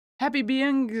Happy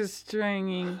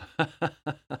Begeisterung.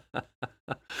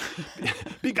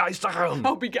 Begeisterung.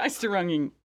 Oh, Begeisterung.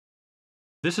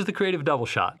 This is the Creative Double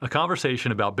Shot, a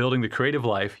conversation about building the creative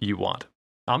life you want.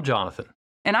 I'm Jonathan.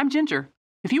 And I'm Ginger.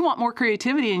 If you want more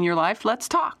creativity in your life, let's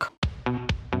talk.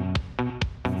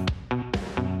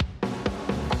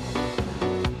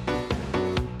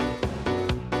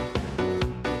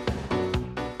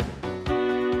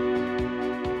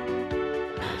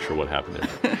 What happened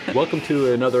there. Welcome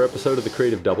to another episode of the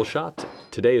Creative Double Shot.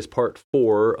 Today is part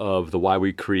 4 of the Why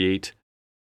We Create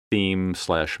theme /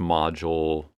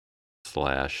 module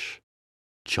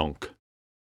 / chunk,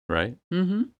 right?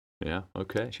 Mm-hmm. Yeah,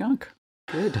 okay. Chunk.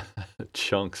 Good.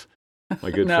 Chunks. My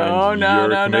good No, friend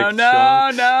no,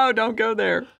 Chunks. don't go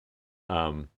there.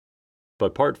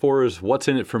 But part 4 is what's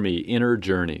in it for me, inner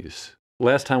journeys.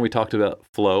 Last time we talked about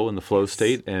flow and the flow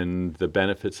state and the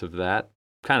benefits of that.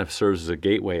 Kind of serves as a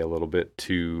gateway a little bit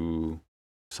to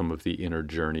some of the inner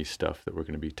journey stuff that we're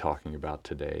going to be talking about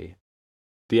today.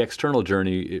 The external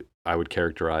journey, I would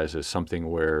characterize as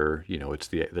something where, it's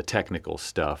the technical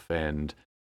stuff and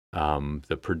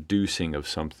the producing of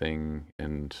something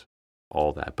and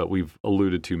all that. But we've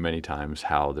alluded to many times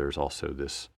how there's also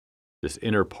this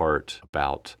inner part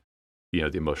about, the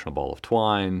emotional ball of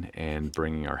twine and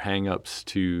bringing our hang-ups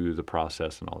to the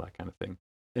process and all that kind of thing.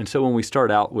 And so when we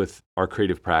start out with our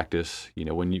creative practice,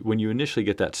 when you initially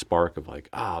get that spark of like,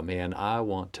 man, I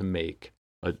want to make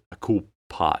a cool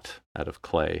pot out of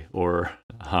clay, or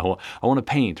I want to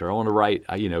paint, or I want to write,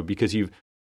 because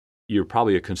you're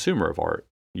probably a consumer of art.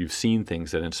 You've seen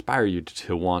things that inspire you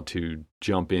to want to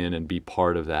jump in and be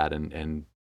part of that,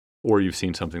 or you've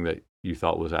seen something that you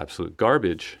thought was absolute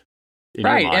garbage. In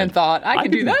your mind, and thought, I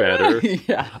can do that better.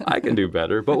 Yeah. I can do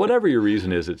better. But whatever your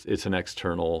reason is, it's an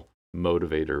external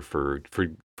motivator for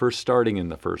starting in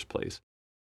the first place.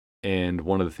 And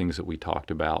one of the things that we talked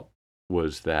about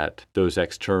was that those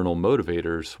external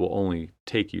motivators will only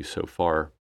take you so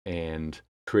far, and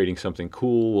creating something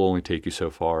cool will only take you so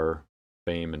far.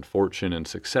 Fame and fortune and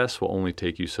success will only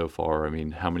take you so far. I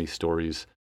mean, how many stories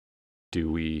do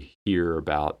we hear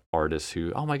about artists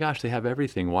who, oh my gosh, they have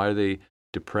everything. Why are they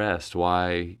depressed?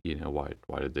 Why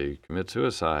did they commit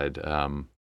suicide?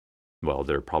 Well,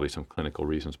 there are probably some clinical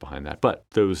reasons behind that. But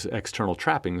those external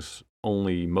trappings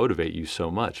only motivate you so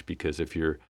much, because if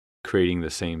you're creating the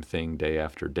same thing day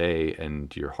after day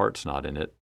and your heart's not in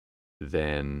it,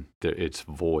 then it's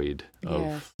void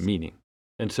of meaning.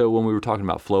 And so when we were talking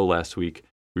about flow last week,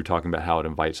 we were talking about how it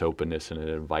invites openness and it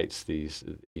invites these,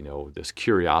 this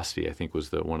curiosity, I think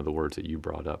was one of the words that you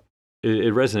brought up.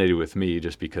 It resonated with me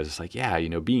just because it's like,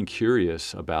 being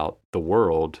curious about the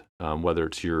world, whether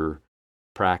it's your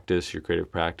practice, your creative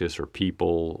practice, or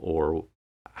people, or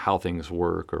how things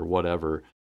work, or whatever,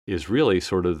 is really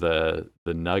sort of the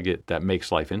nugget that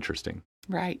makes life interesting.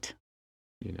 Right.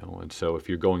 And so if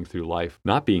you're going through life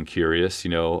not being curious,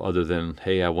 other than,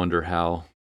 hey, I wonder how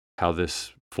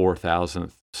this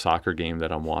 4,000th soccer game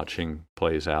that I'm watching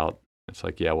plays out. It's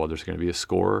like, there's going to be a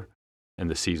score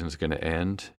and the season's going to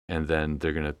end, and then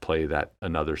they're going to play that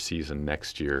another season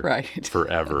next year, right,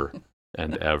 forever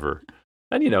and ever.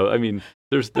 And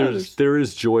there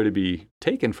is joy to be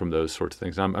taken from those sorts of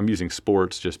things. I'm using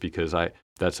sports just because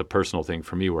that's a personal thing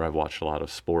for me, where I've watched a lot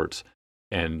of sports.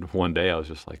 And one day I was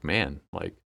just like, man,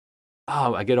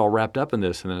 I get all wrapped up in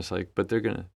this, and then it's like, but there's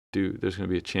going to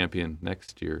be a champion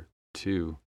next year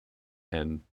too.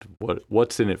 And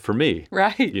what's in it for me?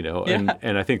 Right.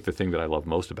 And I think the thing that I love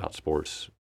most about sports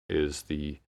is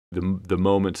the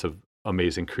moments of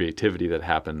amazing creativity that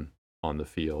happen on the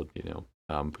field,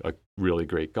 a really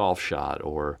great golf shot,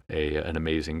 or an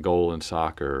amazing goal in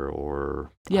soccer, or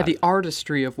the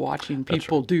artistry of watching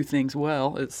people do things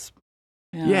well is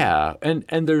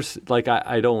and there's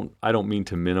I don't mean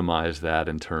to minimize that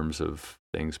in terms of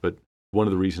things, but one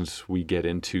of the reasons we get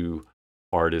into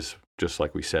art is just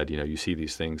like we said, you see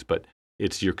these things, but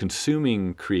you're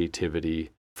consuming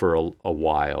creativity for a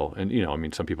while,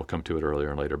 and some people come to it earlier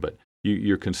and later, but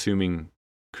you're consuming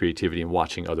creativity and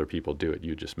watching other people do it.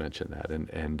 You just mentioned that.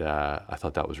 And I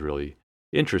thought that was really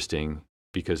interesting,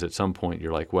 because at some point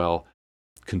you're like, well,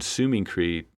 consuming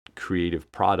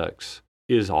creative products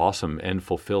is awesome and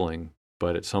fulfilling,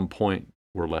 but at some point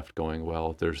we're left going,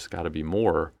 well, there's got to be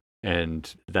more.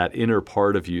 And that inner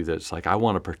part of you that's like, I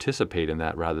want to participate in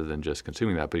that rather than just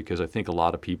consuming that. Because I think a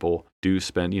lot of people do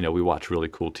spend, we watch really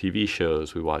cool TV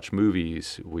shows, we watch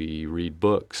movies, we read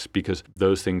books, because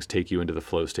those things take you into the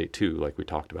flow state too, like we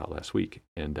talked about last week.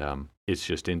 And it's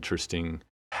just interesting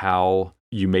how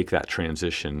you make that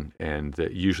transition. And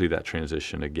that usually that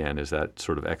transition, again, is that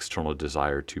sort of external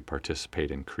desire to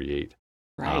participate and create.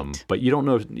 Right. But you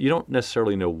don't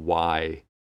necessarily know why.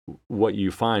 What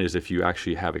you find is if you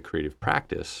actually have a creative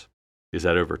practice, is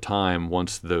that over time,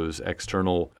 once those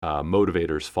external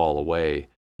motivators fall away,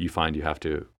 you find you have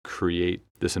to create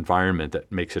this environment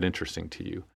that makes it interesting to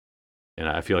you. And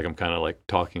I feel like I'm kind of like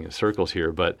talking in circles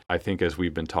here, but I think as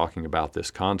we've been talking about this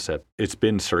concept, it's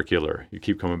been circular. You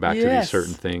keep coming back to these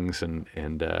certain things,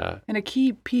 and a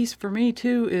key piece for me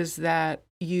too is that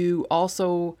you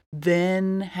also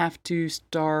then have to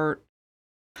start,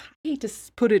 I hate to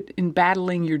put it in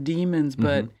battling your demons,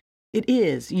 but it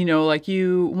is, like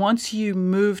once you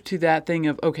move to that thing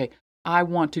of, okay, I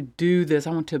want to do this,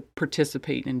 I want to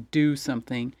participate and do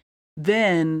something,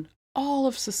 then all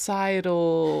of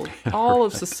society's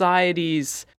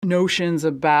notions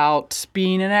about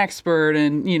being an expert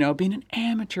and, being an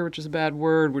amateur, which is a bad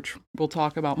word, which we'll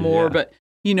talk about more, but,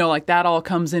 like that all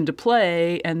comes into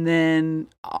play. And then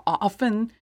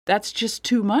often that's just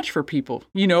too much for people,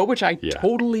 which I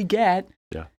totally get.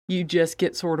 Yeah. You just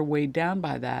get sort of weighed down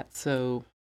by that. So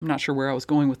I'm not sure where I was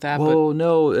going with that. Well, but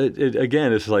no,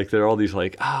 again, it's like there are all these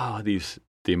like,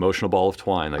 the emotional ball of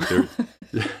twine. Like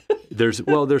there's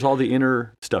all the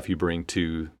inner stuff you bring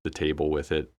to the table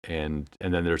with it, and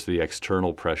then there's the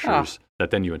external pressures that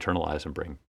then you internalize and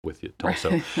bring with you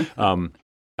also.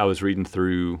 I was reading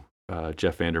through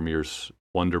Jeff Vandermeer's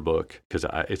Wonder Book because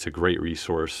it's a great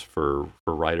resource for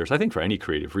writers. I think for any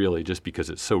creative, really, just because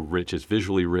it's so rich, it's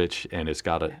visually rich, and it's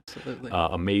got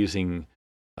amazing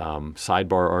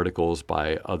sidebar articles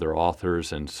by other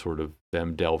authors and sort of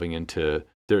them delving into.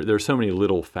 There's so many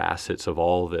little facets of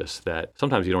all of this that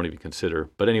sometimes you don't even consider.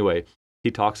 But anyway,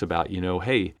 he talks about,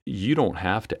 hey, you don't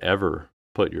have to ever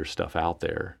put your stuff out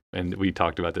there. And we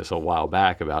talked about this a while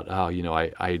back about,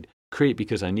 I create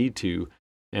because I need to.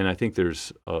 And I think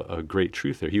there's a great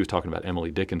truth there. He was talking about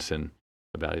Emily Dickinson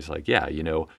about, he's like,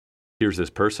 here's this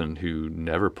person who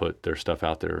never put their stuff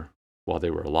out there while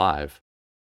they were alive.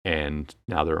 And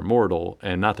now they're immortal.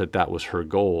 And not that that was her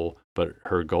goal, but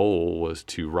her goal was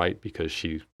to write because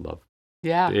she loved.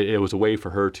 Yeah. It was a way for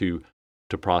her to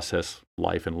process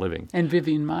life and living. And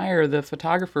Vivian Maier, the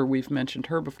photographer, we've mentioned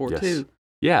her before too.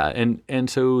 Yeah. And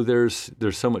so there's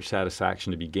so much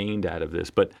satisfaction to be gained out of this.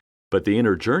 But the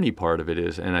inner journey part of it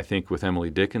is, and I think with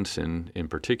Emily Dickinson in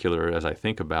particular, as I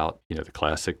think about, the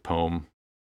classic poem,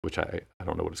 which I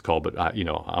don't know what it's called, but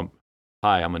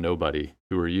Hi, I'm a nobody.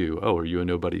 Who are you? Oh, are you a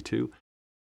nobody too?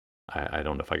 I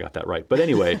don't know if I got that right, but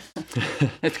anyway,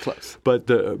 it's close.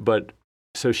 But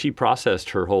so she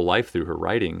processed her whole life through her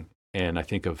writing, and I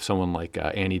think of someone like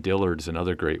Annie Dillard's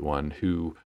another great one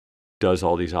who does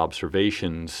all these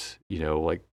observations.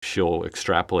 Like she'll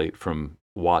extrapolate from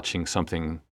watching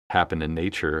something happen in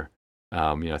nature.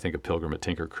 I think of Pilgrim at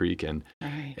Tinker Creek and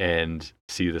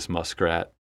see this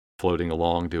muskrat floating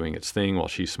along doing its thing while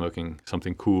she's smoking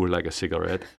something cool like a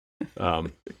cigarette,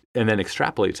 and then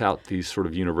extrapolates out these sort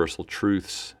of universal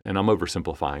truths. And I'm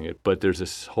oversimplifying it, but there's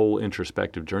this whole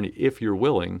introspective journey if you're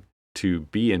willing to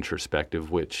be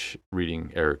introspective, which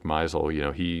reading Eric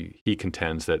Meisel, he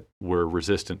contends that we're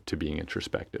resistant to being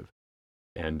introspective.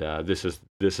 And this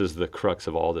is the crux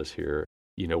of all this here.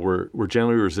 We're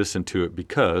generally resistant to it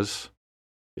because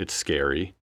it's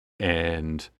scary,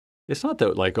 and it's not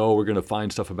that like, we're going to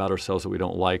find stuff about ourselves that we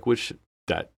don't like, which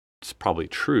that's probably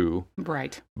true.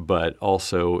 Right. But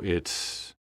also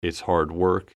it's hard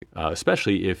work,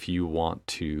 especially if you want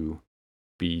to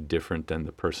be different than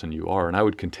the person you are. And I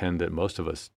would contend that most of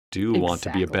us do want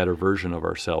to be a better version of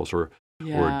ourselves or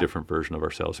a different version of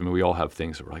ourselves. I mean, we all have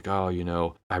things that we're like,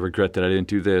 I regret that I didn't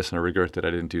do this and I regret that I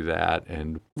didn't do that.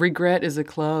 And regret is a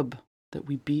club that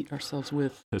we beat ourselves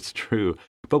with. That's true.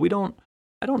 But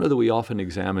I don't know that we often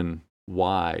examine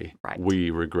why we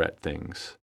regret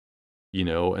things,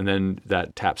 and then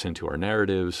that taps into our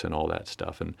narratives and all that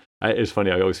stuff. And it's funny,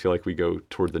 I always feel like we go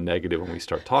toward the negative when we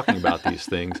start talking about these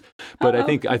things. But I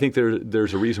think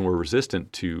there's a reason we're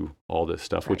resistant to all this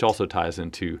stuff, which also ties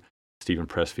into Stephen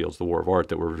Pressfield's The War of Art,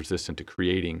 that we're resistant to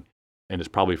creating. And it's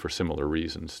probably for similar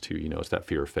reasons too, it's that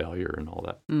fear of failure and all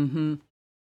that. Mm-hmm.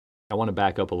 I want to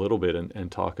back up a little bit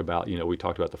and talk about, we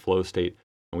talked about the flow state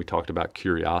and we talked about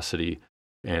curiosity.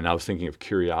 And I was thinking of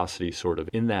curiosity sort of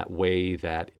in that way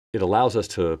that it allows us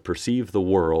to perceive the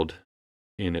world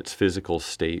in its physical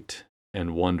state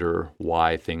and wonder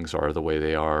why things are the way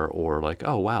they are, or like,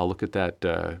 oh, wow, look at that,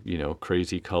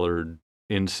 crazy colored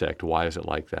insect. Why is it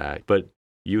like that? But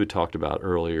you had talked about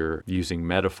earlier using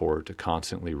metaphor to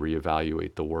constantly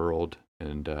reevaluate the world.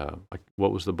 And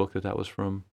what was the book that was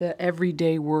from? The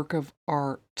Everyday Work of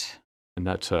Art. And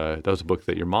that was a book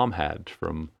that your mom had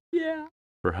from... Yeah.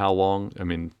 For how long? I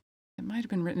mean... It might have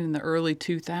been written in the early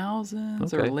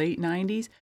 2000s or late 90s.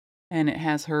 And it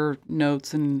has her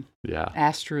notes and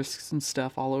asterisks and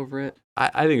stuff all over it.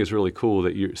 I think it's really cool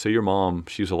that your mom,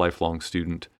 she was a lifelong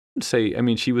student.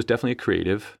 She was definitely a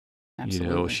creative.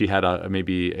 Absolutely. She had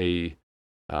maybe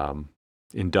a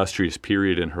industrious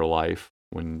period in her life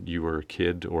when you were a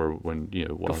kid, or when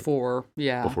before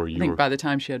you I think by the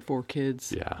time she had 4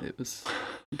 kids, it was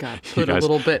put a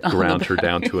little bit on ground her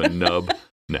down to a nub.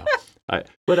 No, I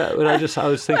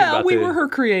was thinking about we were her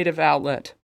creative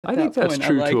outlet. I think that's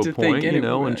true to a point,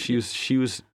 and she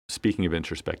was speaking of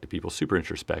introspective people, super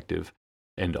introspective,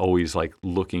 and always like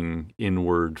looking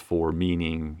inward for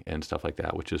meaning and stuff like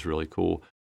that, which is really cool.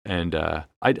 And I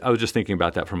was just thinking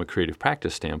about that from a creative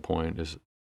practice standpoint, is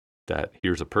that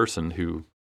here's a person who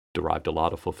derived a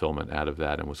lot of fulfillment out of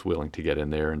that and was willing to get in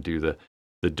there and do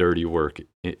the dirty work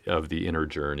of the inner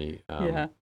journey.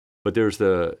 But there's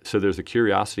the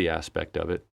curiosity aspect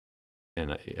of it.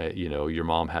 And, your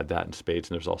mom had that in spades.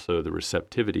 And there's also the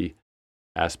receptivity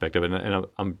aspect of it. And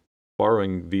I'm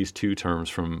borrowing these 2 terms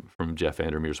from Jeff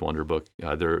Vandermeer's Wonder Book.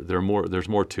 There's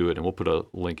more to it. And we'll put a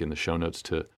link in the show notes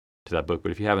to that book.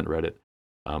 But if you haven't read it,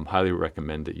 highly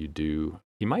recommend that you do.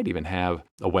 He might even have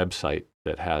a website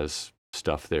that has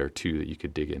stuff there too that you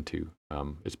could dig into.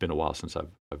 It's been a while since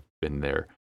I've been there.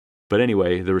 But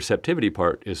anyway, the receptivity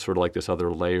part is sort of like this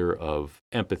other layer of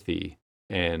empathy.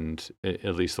 And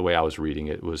at least the way I was reading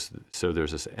it was, so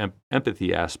there's this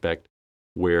empathy aspect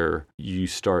where you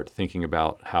start thinking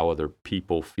about how other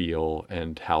people feel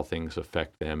and how things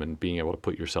affect them, and being able to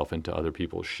put yourself into other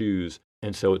people's shoes.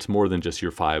 And so it's more than just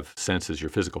your 5 senses, your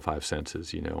physical 5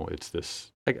 senses. It's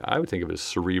this, I would think of it as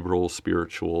cerebral,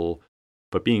 spiritual,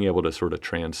 but being able to sort of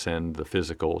transcend the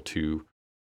physical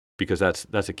because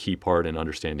that's a key part in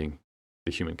understanding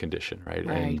the human condition, right?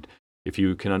 And if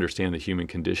you can understand the human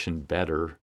condition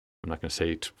better, I'm not going to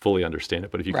say to fully understand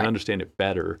it, but if you can understand it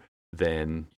better,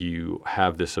 then you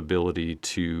have this ability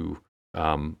to,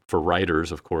 for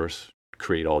writers, of course,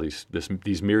 create all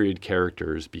these myriad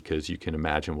characters, because you can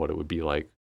imagine what it would be like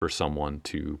for someone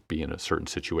to be in a certain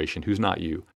situation who's not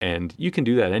you. And you can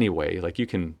do that anyway. Like you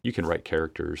can write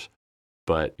characters,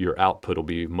 but your output will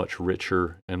be much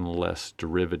richer and less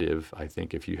derivative, I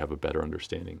think, if you have a better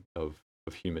understanding of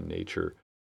human nature.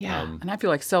 Yeah, and I feel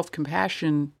like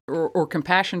self-compassion or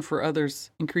compassion for others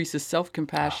increases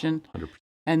self-compassion. 100%.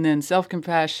 And then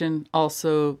self-compassion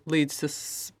also leads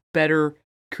to better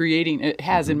creating. It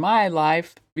has in my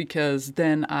life, because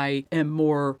then I am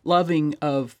more loving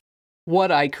of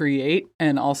what I create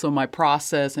and also my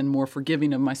process, and more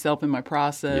forgiving of myself in my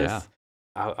process. Yeah.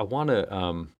 I want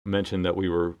to mention that we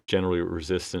were generally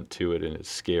resistant to it, and it's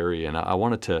scary. And I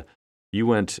wanted to, you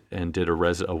went and did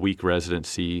a week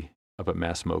residency up at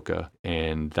Mass MoCA,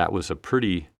 and that was a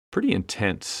pretty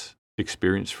intense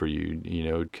experience for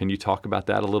you. Can you talk about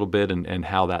that a little bit, and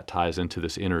how that ties into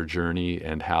this inner journey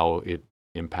and how it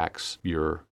impacts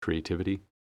your creativity?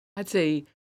 I'd say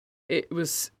it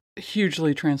was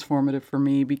hugely transformative for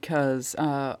me, because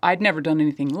I'd never done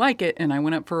anything like it, and I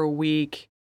went up for a week.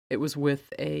 It was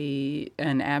with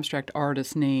an abstract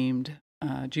artist named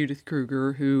Judith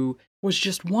Kruger, who was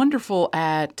just wonderful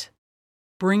at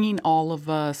bringing all of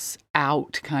us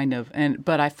out, kind of.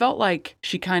 But I felt like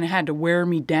she kind of had to wear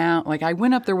me down. Like, I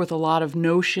went up there with a lot of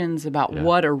notions about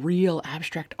what a real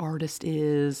abstract artist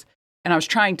is. And I was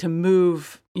trying to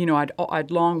move,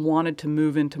 I'd long wanted to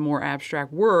move into more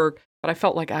abstract work, but I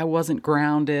felt like I wasn't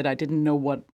grounded. I didn't know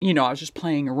what, I was just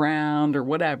playing around or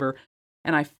whatever.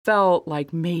 And I felt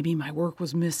like maybe my work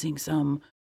was missing some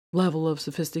level of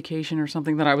sophistication or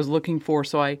something that I was looking for.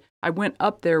 So I went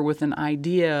up there with an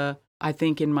idea, I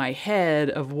think, in my head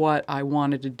of what I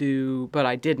wanted to do, but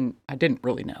I didn't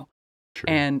really know. Sure.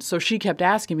 And so she kept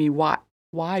asking me,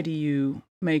 why do you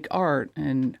make art?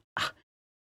 And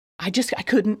I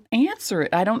couldn't answer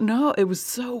it. I don't know. It was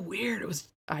so weird.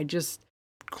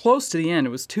 Close to the end,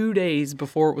 it was 2 days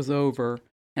before it was over.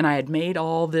 And I had made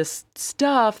all this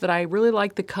stuff that I really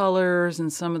liked the colors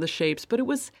and some of the shapes, but it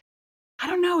was, I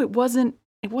don't know, it wasn't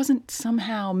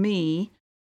somehow me.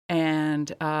 And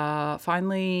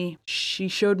finally, she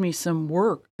showed me some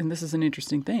work, and this is an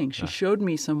interesting thing. She showed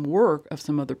me some work of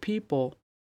some other people,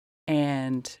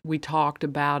 and we talked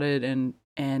about it, and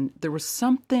there was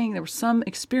some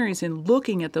experience in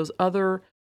looking at those other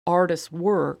artists'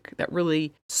 work that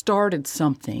really started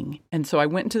something. And so I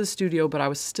went into the studio, but I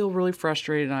was still really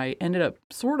frustrated, and I ended up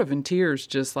sort of in tears,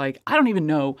 just like, I don't even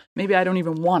know, maybe I don't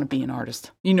even want to be an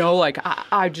artist, like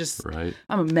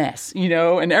I'm a mess,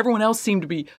 and everyone else seemed to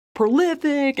be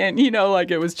prolific, and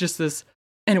like it was just this,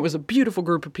 and it was a beautiful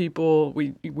group of people.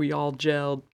 We all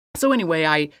gelled. So anyway,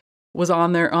 I was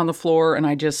on the floor, and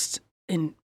I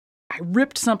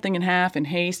ripped something in half in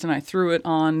haste, and I threw it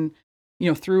on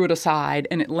threw it aside,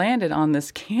 and it landed on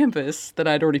this canvas that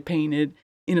I'd already painted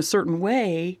in a certain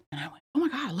way. And I went, oh my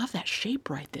God, I love that shape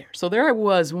right there. So there I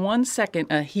was, 1 second,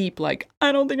 a heap, like,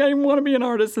 I don't think I even want to be an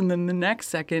artist. And then the next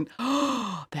second,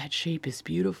 oh, that shape is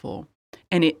beautiful.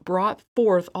 And it brought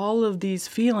forth all of these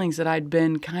feelings that I'd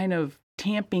been kind of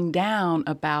tamping down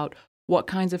about what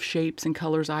kinds of shapes and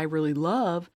colors I really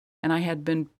love. And I had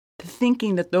been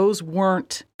thinking that those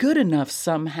weren't good enough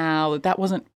somehow, that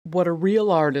wasn't what a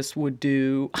real artist would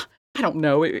do. I don't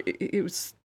know. It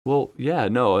was... Well, yeah,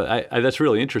 no, I that's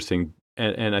really interesting.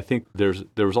 And I think there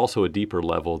was also a deeper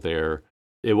level there.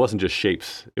 It wasn't just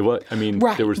shapes. There was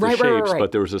the shapes,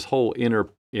 but there was this whole inner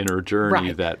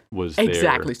journey that was there.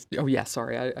 Exactly. Oh yeah,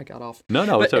 sorry, I got off.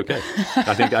 No, it's okay.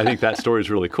 I think that story is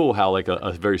really cool. How like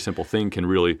a very simple thing can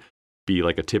really be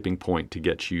like a tipping point to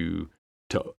get you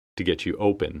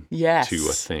open to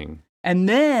a thing. And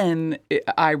then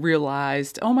I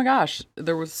realized, oh my gosh,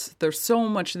 there's so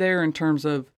much there in terms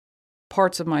of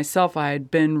parts of myself I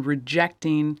had been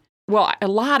rejecting. Well, a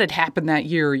lot had happened that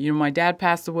year. My dad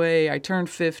passed away. I turned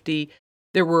 50.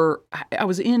 I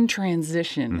was in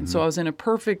transition. And so I was in a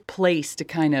perfect place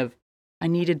to I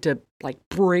needed to like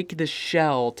break the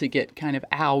shell to get kind of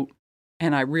out.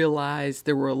 And I realized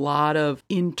there were a lot of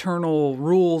internal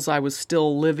rules I was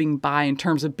still living by in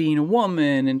terms of being a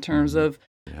woman, in terms of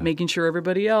making sure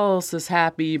everybody else is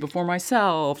happy before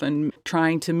myself, and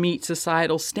trying to meet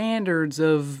societal standards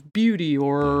of beauty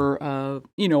or,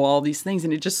 all these things.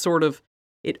 And it just sort of,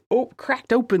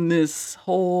 cracked open this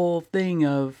whole thing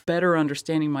of better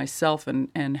understanding myself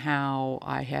and how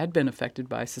I had been affected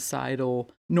by societal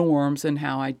norms and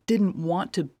how I didn't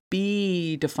want to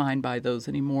be defined by those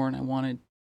anymore.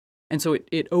 And so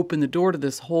it opened the door to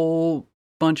this whole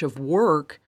bunch of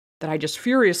work that I just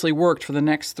furiously worked for the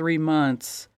next 3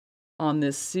 months on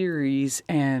this series.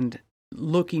 And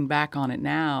looking back on it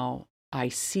now, I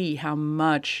see how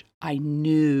much I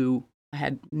knew. I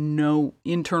had no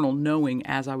internal knowing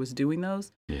as I was doing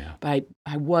those. Yeah. But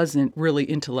I wasn't really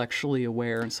intellectually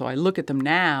aware. And so I look at them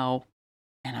now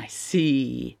and I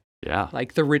see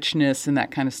like the richness and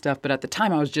that kind of stuff. But at the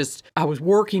time I was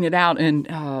working it out. And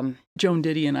Joan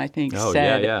Didion, I think,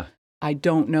 said, I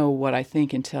don't know what I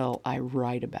think until I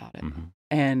write about it. Mm-hmm.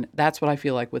 And that's what I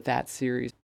feel like with that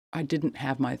series. I didn't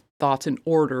have my thoughts in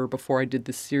order before I did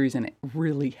this series, and it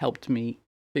really helped me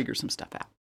figure some stuff out.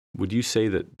 Would you say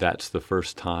that that's the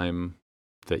first time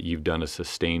that you've done a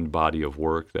sustained body of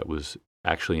work that was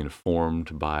actually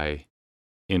informed by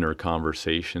inner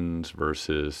conversations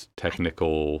versus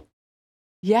technical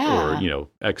or,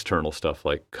 external stuff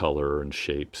like color and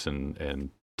shapes and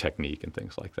technique and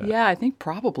things like that? Yeah, I think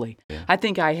probably. Yeah. I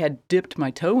think I had dipped my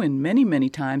toe in many, many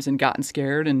times and gotten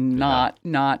scared and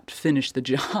not finished the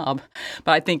job.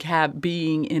 But I think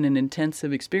being in an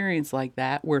intensive experience like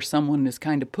that where someone is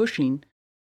kind of pushing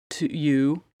to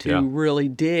you to really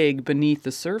dig beneath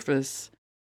the surface,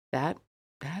 that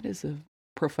is a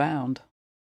profound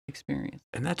experience.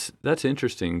 And that's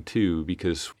interesting too,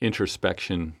 because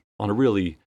introspection on a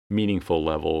really meaningful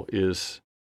level is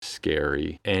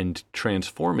scary, and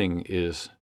transforming is,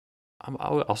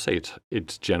 I'll say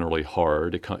it's generally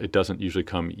hard. It doesn't usually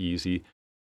come easy.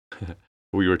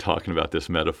 We were talking about this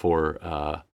metaphor,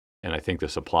 and I think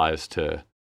this applies to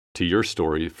your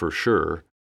story for sure.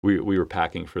 We were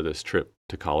packing for this trip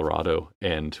to Colorado,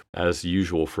 and as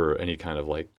usual for any kind of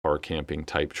like car camping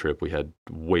type trip, we had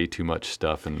way too much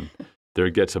stuff, and there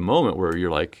gets a moment where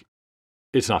you're like,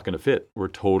 it's not going to fit. We're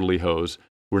totally hosed.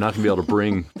 We're not going to be able to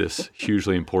bring this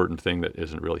hugely important thing that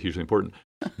isn't really hugely important,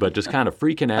 but just kind of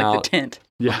freaking out. Like the tent.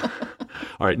 Yeah.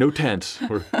 All right, no tents.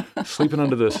 We're sleeping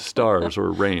under the stars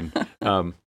or rain.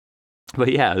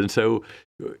 But yeah, and so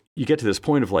you get to this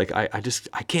point of like, I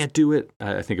can't do it.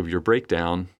 I think of your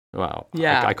breakdown. Wow.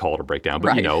 Yeah. I call it a breakdown,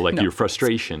 but your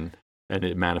frustration and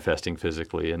it manifesting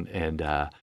physically,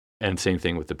 and same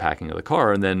thing with the packing of the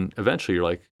car. And then eventually you're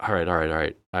like, all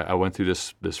right. I went through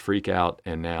this freak out,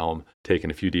 and now I'm taking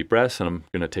a few deep breaths, and I'm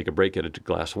going to take a break, get a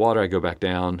glass of water. I go back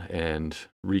down and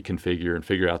reconfigure and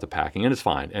figure out the packing, and it's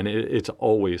fine. And it's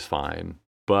always fine,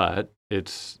 but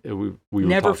we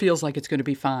never feels like it's going to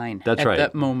be fine. That's right.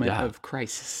 That moment of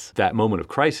crisis. That moment of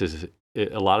crisis,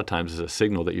 a lot of times is a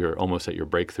signal that you're almost at your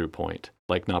breakthrough point.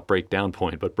 Like not breakdown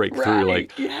point, but breakthrough.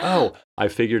 Like, oh, I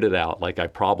figured it out. Like I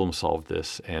problem solved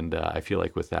this. And I feel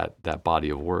like with that body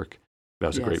of work, that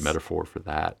was a great metaphor for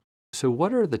that. So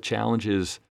what are the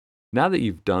challenges now that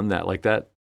you've done that? Like that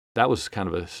was kind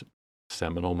of a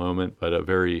seminal moment, but a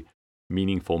very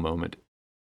meaningful moment.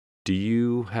 Do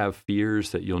you have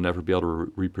fears that you'll never be able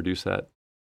to reproduce that?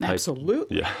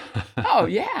 Absolutely. Yeah. Oh,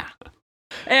 yeah.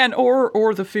 And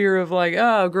or the fear of like,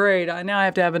 oh great, now I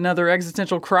have to have another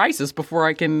existential crisis before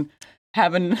I can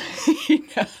have an,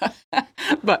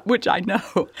 but which I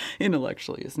know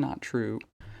intellectually is not true.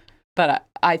 But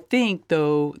I think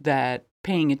though that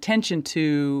paying attention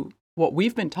to what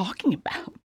we've been talking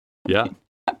about. Yeah.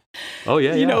 Oh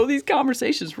yeah. You know, these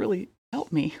conversations really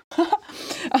help me.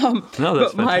 No,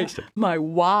 that's fantastic. My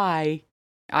why,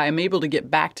 I am able to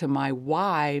get back to my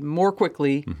why more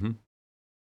quickly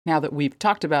now that we've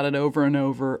talked about it over and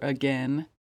over again.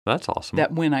 That's awesome.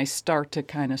 That when I start to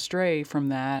kind of stray from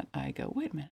that, I go,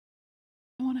 wait a minute,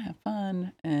 I want to have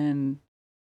fun. And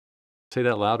say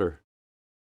that louder.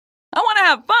 I want to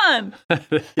have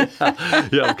fun.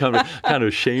 Yeah, I'm kind of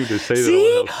ashamed to say that I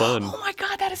want to have fun. Oh my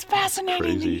God, that is fascinating that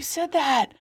Crazy. you said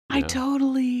that. Yeah.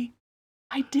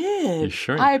 I did. You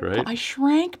shrank, right? I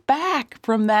shrank back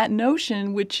from that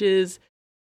notion, which is,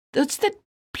 that's the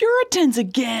Puritans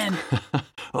again.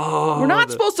 We're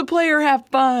not supposed to play or have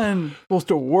fun. We're supposed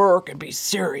to work and be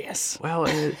serious. Well,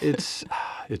 it's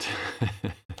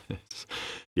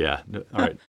yeah. No, all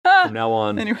right. From now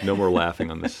on, anyway. No more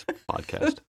laughing on this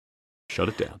podcast. Shut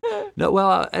it down. No,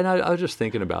 well, and I was just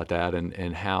thinking about that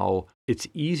and how it's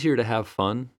easier to have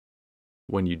fun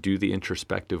when you do the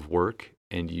introspective work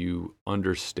and you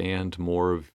understand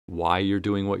more of why you're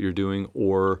doing what you're doing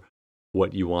or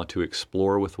what you want to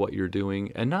explore with what you're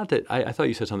doing. And not that, I thought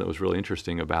you said something that was really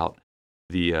interesting about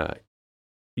you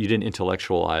didn't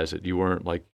intellectualize it. You weren't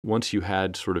like, once you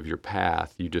had sort of your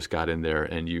path, you just got in there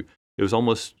and it was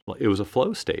a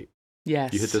flow state.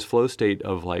 Yes. You hit this flow state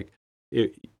of like,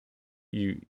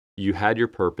 you had your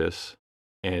purpose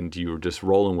and you were just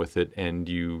rolling with it and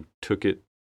you took it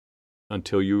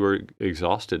until you were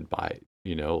exhausted by it,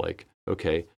 like,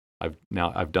 okay,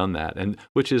 I've done that. And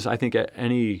which is, I think,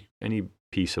 any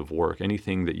piece of work,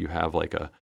 anything that you have like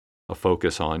a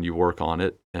focus on, you work on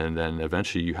it. And then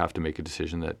eventually you have to make a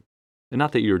decision that, and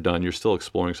not that you're done, you're still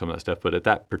exploring some of that stuff, but at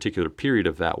that particular period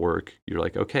of that work, you're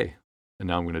like, okay, and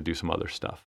now I'm going to do some other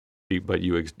stuff. But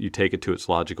you take it to its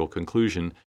logical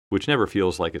conclusion, which never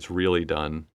feels like it's really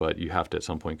done, but you have to at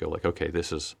some point go like, okay,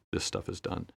 this stuff is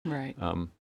done. Right.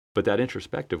 But that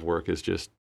introspective work is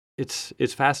just,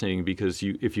 it's fascinating because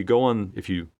if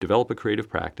you develop a creative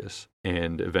practice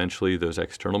and eventually those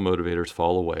external motivators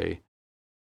fall away,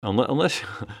 unless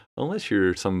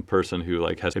you're some person who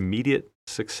like has immediate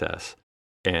success,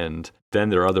 and then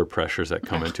there are other pressures that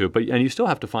come into it, and you still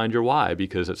have to find your why,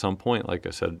 because at some point, like I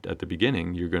said at the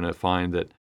beginning, you're going to find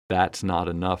that that's not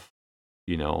enough.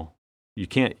 You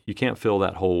can't fill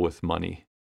that hole with money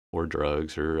or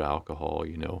drugs or alcohol,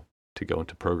 to go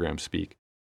into program speak.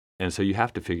 And so you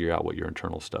have to figure out what your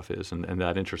internal stuff is. And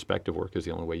that introspective work is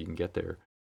the only way you can get there.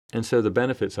 And so the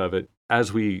benefits of it,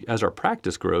 as our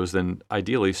practice grows, then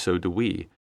ideally so do we.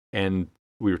 And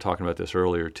we were talking about this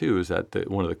earlier too, is that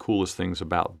one of the coolest things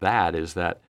about that is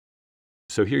that,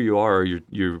 so here you are,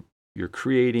 you're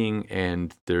creating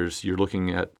and you're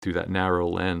looking at through that narrow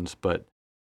lens, but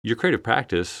your creative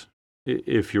practice,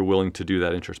 if you're willing to do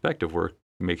that introspective work,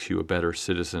 makes you a better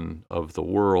citizen of the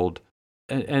world.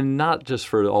 And not just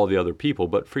for all the other people,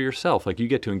 but for yourself. Like, you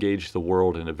get to engage the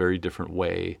world in a very different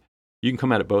way. You can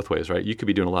come at it both ways, right? You could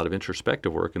be doing a lot of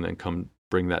introspective work and then come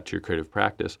bring that to your creative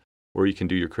practice, or you can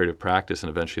do your creative practice and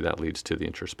eventually that leads to the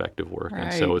introspective work. Right.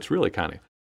 And so it's really kind of,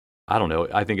 I don't know,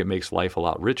 I think it makes life a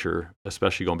lot richer,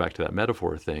 especially going back to that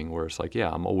metaphor thing where it's like,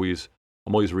 yeah, I'm always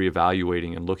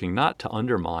reevaluating and looking not to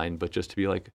undermine, but just to be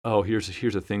like, oh, here's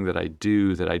a thing that I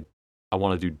do that I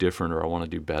want to do different, or I want to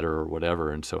do better, or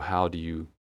whatever. And so how do you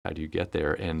get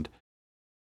there? And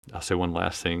I'll say one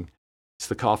last thing. It's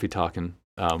the coffee talking.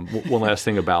 One last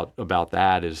thing about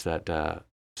that is that,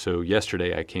 so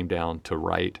yesterday I came down to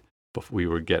write. We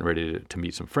were getting ready to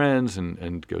meet some friends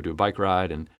and go do a bike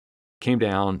ride, and came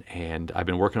down, and I've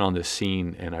been working on this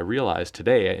scene, and I realized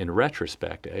today, in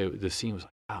retrospect, the scene was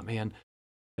like, oh man.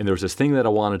 And there was this thing that I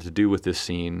wanted to do with this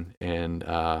scene, and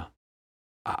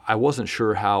I wasn't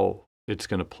sure how it's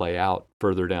going to play out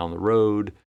further down the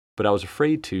road, but I was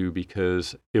afraid to,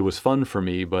 because it was fun for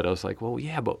me, but I was like, well,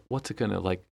 yeah, but what's it going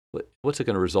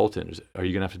to result in? Are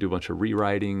you going to have to do a bunch of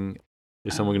rewriting?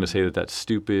 Is someone going to say that that's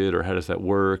stupid, or how does that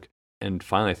work? And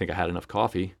finally, I think I had enough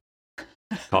coffee.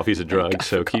 Coffee's a drug,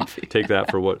 so take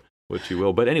that for what you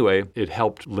will. But anyway, it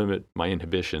helped limit my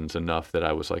inhibitions enough that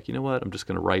I was like, you know what, I'm just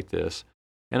going to write this.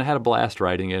 And I had a blast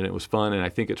writing it, and it was fun, and I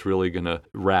think it's really going to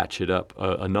ratchet up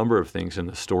a number of things in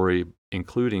the story,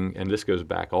 including, and this goes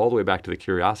back all the way back to the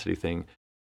curiosity thing,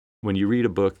 when you read a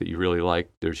book that you really like,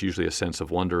 there's usually a sense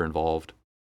of wonder involved.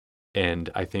 And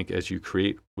I think as you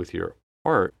create with your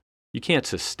art, you can't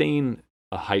sustain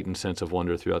a heightened sense of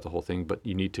wonder throughout the whole thing, but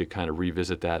you need to kind of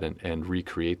revisit that and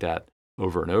recreate that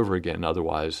over and over again.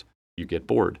 Otherwise, you get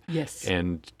bored. Yes.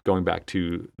 And going back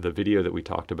to the video that we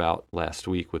talked about last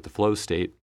week with the flow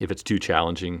state, if it's too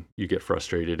challenging, you get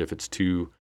frustrated. If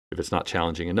it's not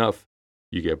challenging enough,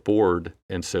 you get bored.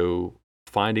 And so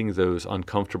finding those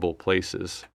uncomfortable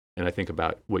places, and I think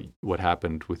about what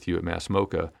happened with you at Mass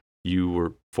MoCA, you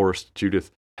were forced,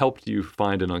 Judith helped you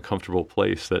find an uncomfortable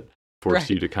place that forced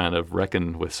you to kind of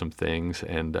reckon with some things.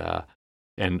 And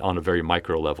on a very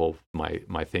micro level,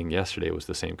 my thing yesterday was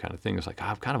the same kind of thing. It was like,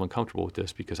 I'm kind of uncomfortable with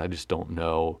this because I just don't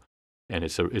know. And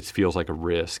it feels like a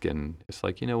risk. And it's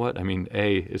like, you know what? I mean,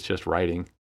 it's just writing.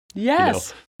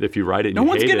 Yes. If you write it, no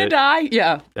one's going to die.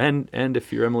 Yeah. And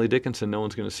if you're Emily Dickinson, no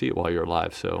one's going to see it while you're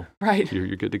alive. So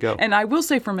you're good to go. And I will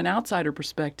say, from an outsider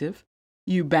perspective,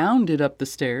 you bounded up the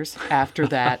stairs after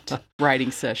that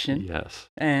writing session. Yes.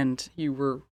 And you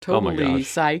were totally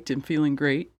psyched and feeling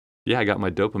great. Yeah, I got my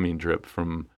dopamine drip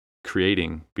from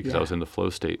creating because I was in the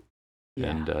flow state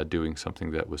and doing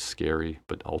something that was scary,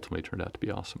 but ultimately turned out to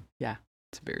be awesome. Yeah,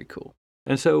 it's very cool.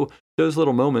 And so those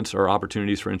little moments are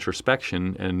opportunities for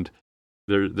introspection. And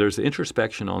there's the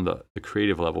introspection on the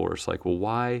creative level where it's like, well,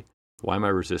 why am I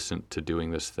resistant to doing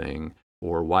this thing?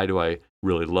 Or why do I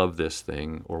really love this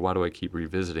thing? Or why do I keep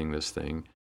revisiting this thing?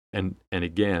 And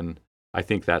again, I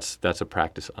think that's a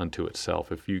practice unto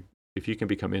itself. If you can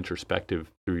become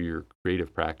introspective through your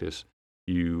creative practice,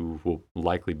 you will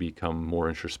likely become more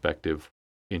introspective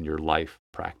in your life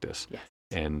practice. Yes.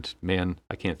 And man,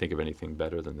 I can't think of anything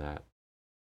better than that.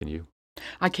 Can you?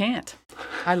 I can't.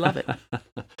 I love it.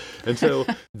 And so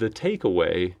the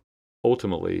takeaway,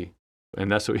 ultimately,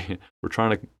 and that's what we're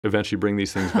trying to eventually bring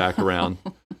these things back around,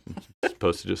 as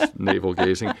opposed to just navel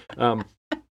gazing. The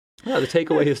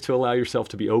takeaway is to allow yourself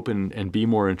to be open and be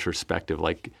more introspective.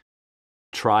 Like,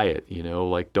 try it,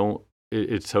 like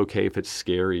it's okay if it's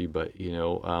scary, but,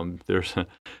 there's I'm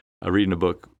reading a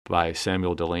book by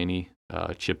Samuel Delany,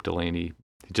 Chip Delany,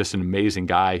 just an amazing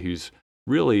guy who's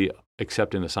really,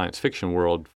 except in the science fiction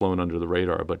world, flown under the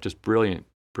radar, but just brilliant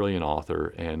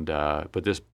author. And but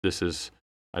this is,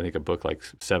 I think, a book like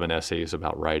 7 essays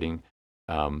about writing.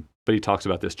 But he talks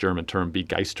about this German term,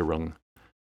 Begeisterung.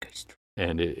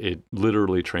 And it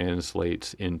literally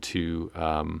translates into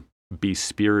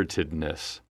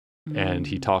be-spiritedness. Mm. And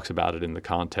he talks about it in the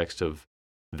context of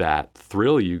that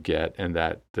thrill you get and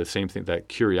that the same thing that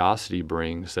curiosity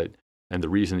brings, that and the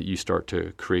reason that you start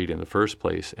to create in the first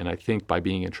place. And I think by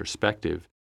being introspective,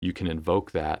 you can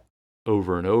invoke that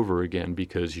over and over again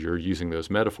because you're using those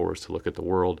metaphors to look at the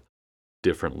world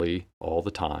differently all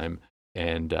the time.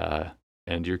 And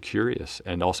you're curious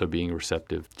and also being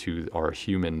receptive to our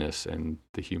humanness and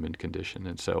the human condition.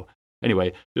 And so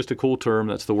anyway, just a cool term.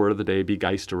 That's the word of the day,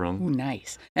 Begeisterung. Ooh,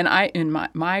 nice. And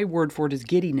my word for it is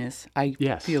giddiness. I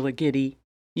feel a giddy,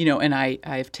 and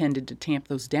I've tended to tamp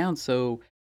those down. So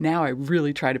now I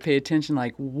really try to pay attention,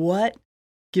 like what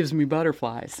gives me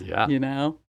butterflies,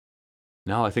 No,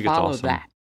 I think Follow it's awesome. That.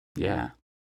 Yeah.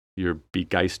 Your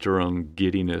Begeisterung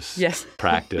giddiness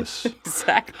practice.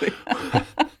 Exactly.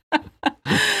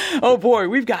 Oh boy,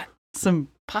 we've got some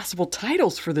possible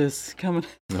titles for this coming.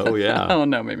 Oh yeah. Oh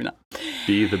no, maybe not.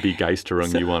 Be the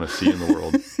Begeisterung you want to see in the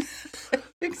world.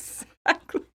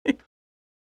 Exactly.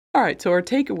 All right, so our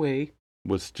takeaway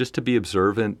was just to be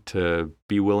observant, to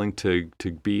be willing to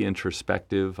be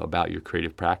introspective about your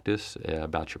creative practice,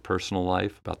 about your personal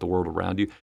life, about the world around you.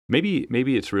 Maybe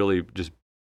it's really just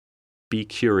be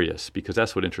curious, because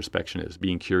that's what introspection is,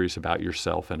 being curious about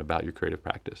yourself and about your creative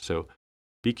practice. So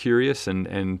be curious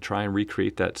and try and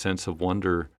recreate that sense of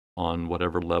wonder on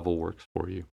whatever level works for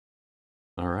you.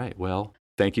 All right. Well,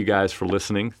 thank you guys for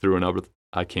listening through another.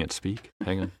 I can't speak.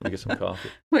 Hang on. Let me get some coffee.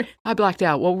 Wait, I blacked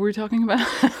out. What were we talking about?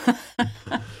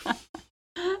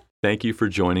 Thank you for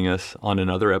joining us on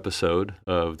another episode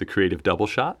of The Creative Double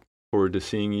Shot. Forward to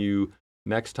seeing you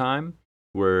next time,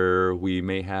 where we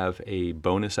may have a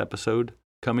bonus episode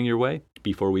coming your way.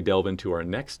 Before we delve into our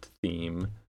next theme,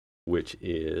 which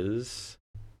is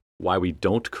why we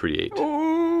don't create.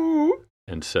 Ooh.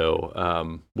 And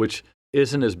so, which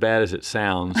isn't as bad as it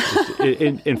sounds.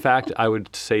 In fact, I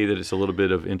would say that it's a little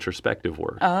bit of introspective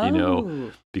work,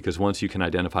 because once you can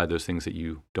identify those things that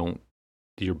you don't,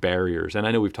 your barriers, and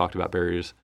I know we've talked about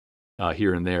barriers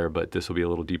here and there, but this will be a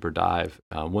little deeper dive.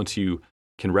 Once you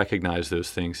can recognize those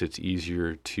things, it's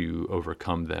easier to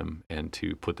overcome them and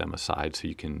to put them aside so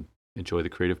you can enjoy the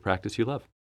creative practice you love.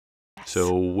 Yes.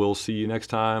 So we'll see you next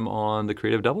time on The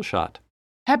Creative Double Shot.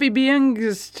 Happy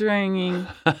Begeisterung.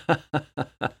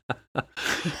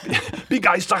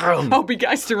 Begeisterung. Oh,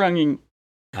 Begeisterung.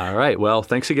 All right. Well,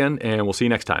 thanks again, and we'll see you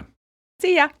next time.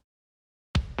 See ya.